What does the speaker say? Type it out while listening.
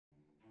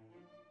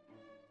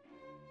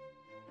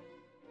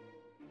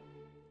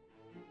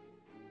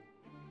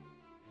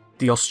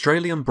The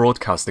Australian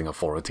Broadcasting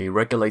Authority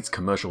regulates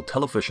commercial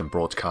television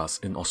broadcasts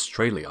in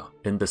Australia.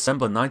 In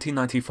December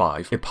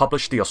 1995, it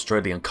published the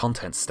Australian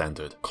Content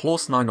Standard,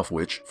 Clause 9 of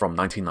which, from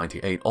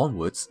 1998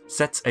 onwards,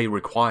 sets a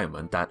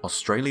requirement that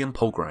Australian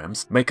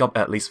programs make up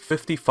at least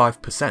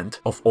 55%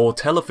 of all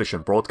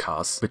television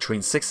broadcasts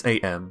between 6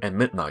 AM and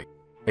midnight.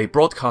 A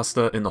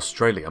broadcaster in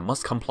Australia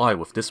must comply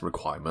with this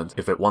requirement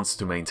if it wants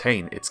to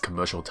maintain its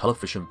commercial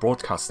television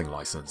broadcasting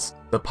license.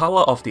 The power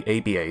of the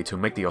ABA to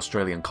make the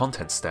Australian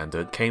Content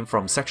Standard came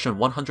from Section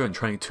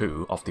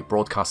 122 of the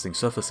Broadcasting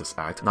Services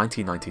Act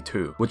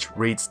 1992, which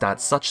reads that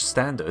such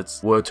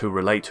standards were to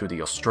relate to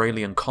the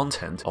Australian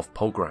content of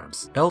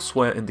programs.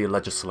 Elsewhere in the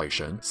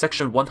legislation,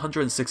 Section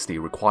 160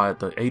 required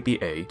the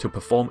ABA to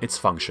perform its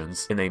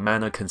functions in a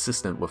manner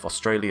consistent with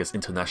Australia's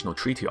international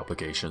treaty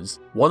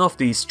obligations. One of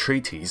these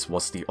treaties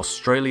was the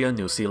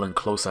Australia-New Zealand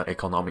Closer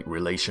Economic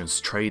Relations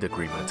Trade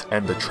Agreement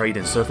and the Trade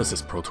and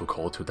Services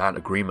Protocol to that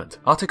agreement.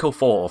 Article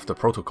 4 of the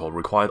protocol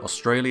required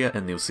Australia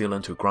and New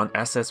Zealand to grant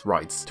access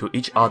rights to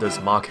each other's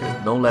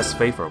market no less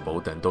favourable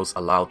than those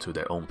allowed to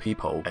their own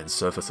people and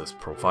services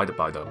provided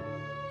by them.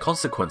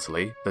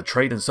 Consequently, the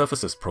Trade and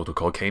Services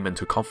Protocol came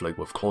into conflict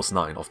with Clause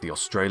 9 of the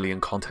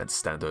Australian Content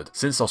Standard,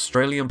 since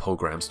Australian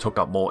programs took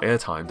up more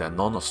airtime than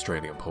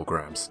non-Australian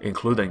programs,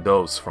 including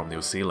those from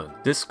New Zealand.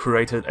 This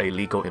created a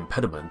legal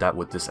impediment that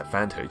would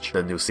disadvantage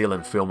the New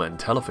Zealand film and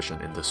television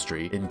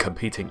industry in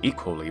competing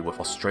equally with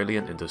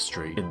Australian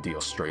industry in the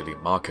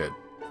Australian market.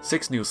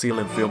 6 New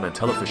Zealand film and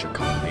television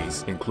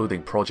companies,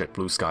 including Project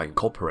Blue Sky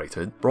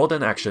Incorporated, brought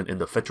an action in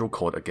the federal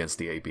court against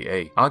the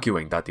ABA,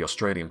 arguing that the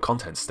Australian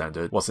Content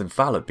Standard was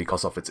invalid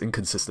because of its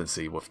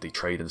inconsistency with the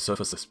Trade and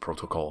Services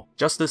Protocol.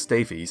 Justice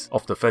Davies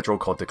of the federal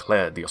court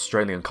declared the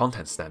Australian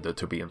Content Standard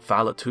to be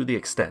invalid to the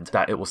extent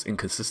that it was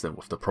inconsistent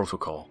with the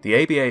protocol.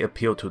 The ABA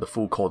appealed to the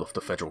full court of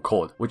the federal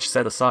court, which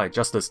set aside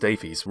Justice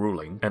Davies'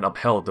 ruling and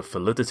upheld the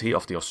validity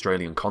of the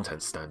Australian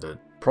Content Standard.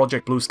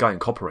 Project Blue Sky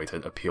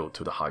Incorporated appealed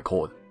to the High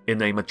Court. In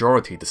a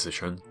majority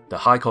decision, the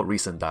High Court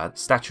reasoned that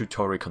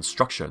statutory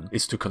construction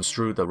is to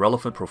construe the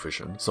relevant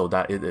provision so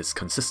that it is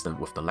consistent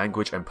with the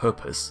language and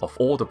purpose of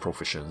all the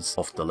provisions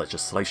of the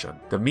legislation.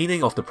 The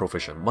meaning of the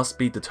provision must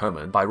be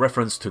determined by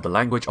reference to the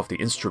language of the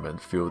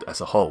instrument viewed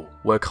as a whole.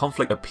 Where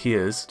conflict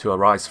appears to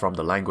arise from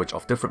the language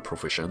of different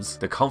provisions,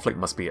 the conflict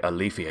must be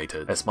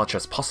alleviated as much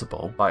as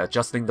possible by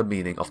adjusting the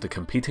meaning of the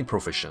competing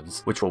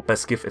provisions, which will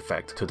best give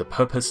effect to the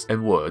purpose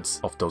and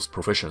words of those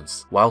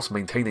provisions, whilst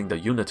maintaining the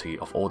unity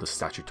of all the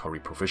statutory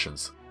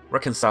provisions.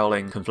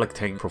 Reconciling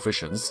conflicting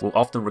provisions will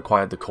often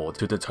require the court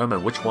to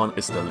determine which one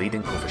is the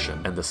leading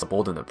provision and the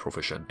subordinate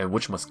provision, and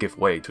which must give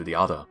way to the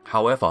other.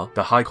 However,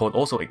 the High Court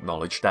also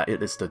acknowledged that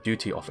it is the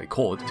duty of a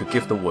court to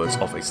give the words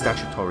of a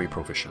statutory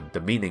provision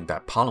the meaning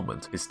that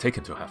Parliament is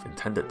taken to have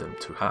intended them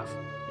to have.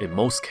 In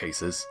most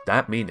cases,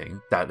 that meaning,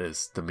 that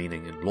is, the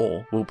meaning in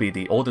law, will be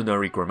the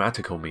ordinary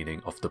grammatical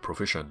meaning of the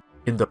provision.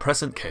 In the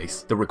present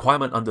case, the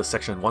requirement under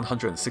Section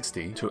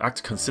 160 to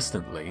act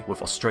consistently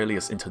with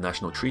Australia's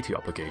international treaty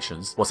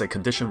obligations was a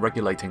condition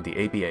regulating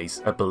the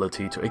ABA's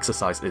ability to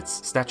exercise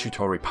its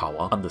statutory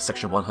power under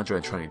Section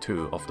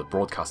 122 of the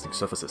Broadcasting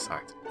Services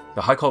Act.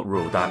 The High Court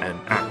ruled that an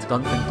act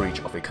done in breach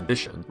of a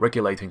condition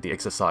regulating the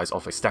exercise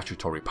of a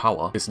statutory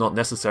power is not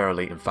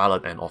necessarily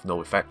invalid and of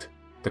no effect.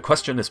 The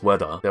question is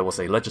whether there was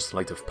a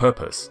legislative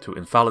purpose to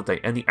invalidate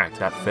any act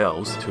that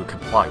fails to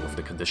comply with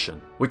the condition,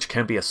 which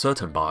can be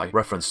ascertained by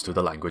reference to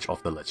the language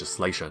of the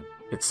legislation,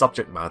 its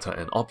subject matter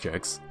and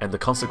objects, and the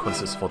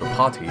consequences for the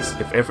parties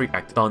if every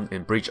act done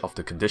in breach of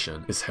the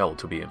condition is held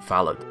to be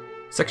invalid.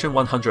 Section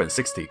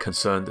 160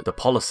 concerned the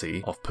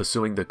policy of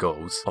pursuing the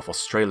goals of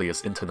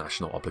Australia's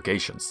international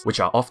obligations,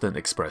 which are often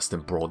expressed in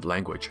broad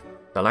language.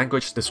 The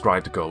language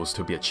described goals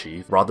to be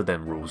achieved rather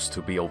than rules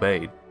to be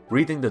obeyed.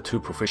 Reading the two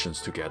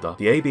provisions together,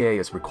 the ABA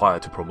is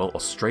required to promote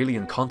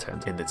Australian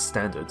content in its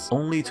standards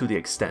only to the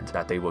extent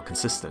that they were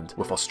consistent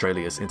with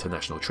Australia's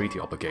international treaty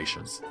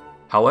obligations.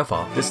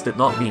 However, this did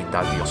not mean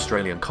that the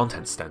Australian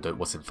Content Standard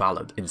was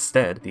invalid.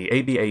 Instead, the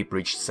ABA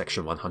breached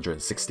Section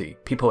 160.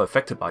 People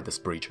affected by this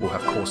breach will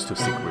have cause to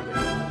seek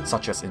relief,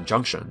 such as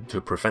injunction to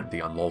prevent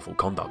the unlawful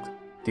conduct.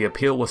 The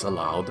appeal was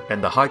allowed,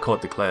 and the High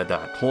Court declared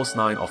that Clause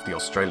 9 of the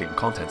Australian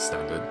Content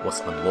Standard was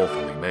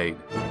unlawfully made.